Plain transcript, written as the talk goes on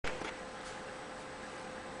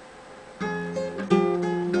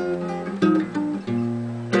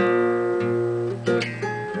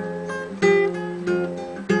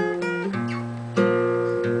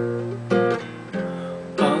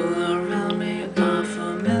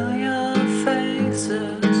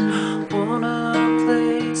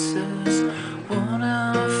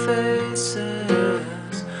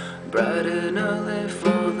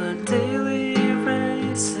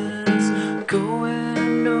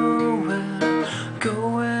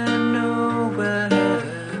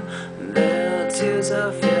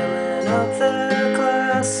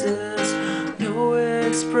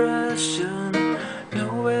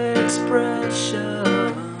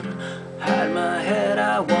my head,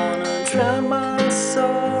 I wanna drown my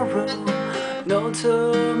sorrow. No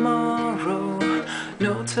tomorrow,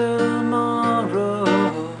 no tomorrow.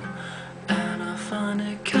 And I find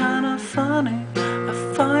it kinda funny, I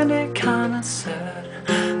find it kinda sad.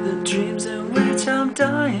 The dreams in which I'm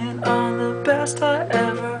dying are the best I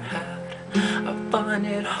ever had. I find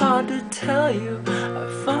it hard to tell you, I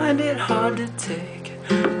find it hard to take.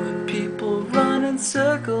 When people run in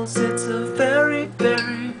circles, it's a very,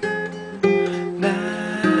 very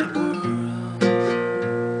mad world.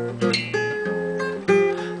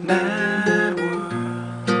 Mad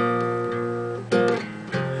world.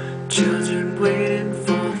 Children waiting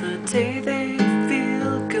for the day they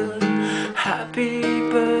feel good. Happy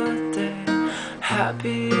birthday,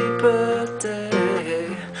 happy birthday.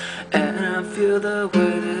 And I feel the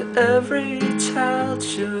way that every child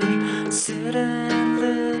should. Sit and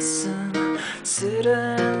listen, sit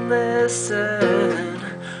and listen.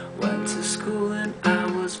 Went to school and I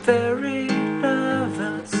was very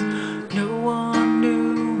nervous. No one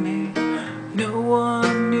knew me, no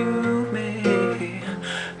one knew me.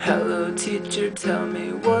 Hello teacher, tell me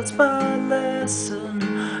what's my lesson.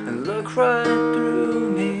 And look right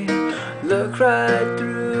through me, look right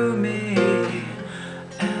through me.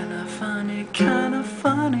 And I find it kinda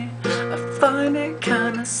funny, I find it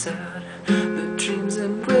kinda sad. The dreams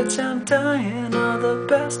in which I'm dying are the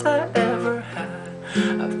best I ever had.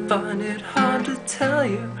 I find it hard to tell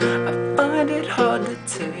you, I find it hard to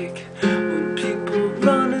take. When people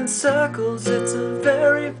run in circles, it's a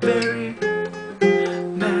very, very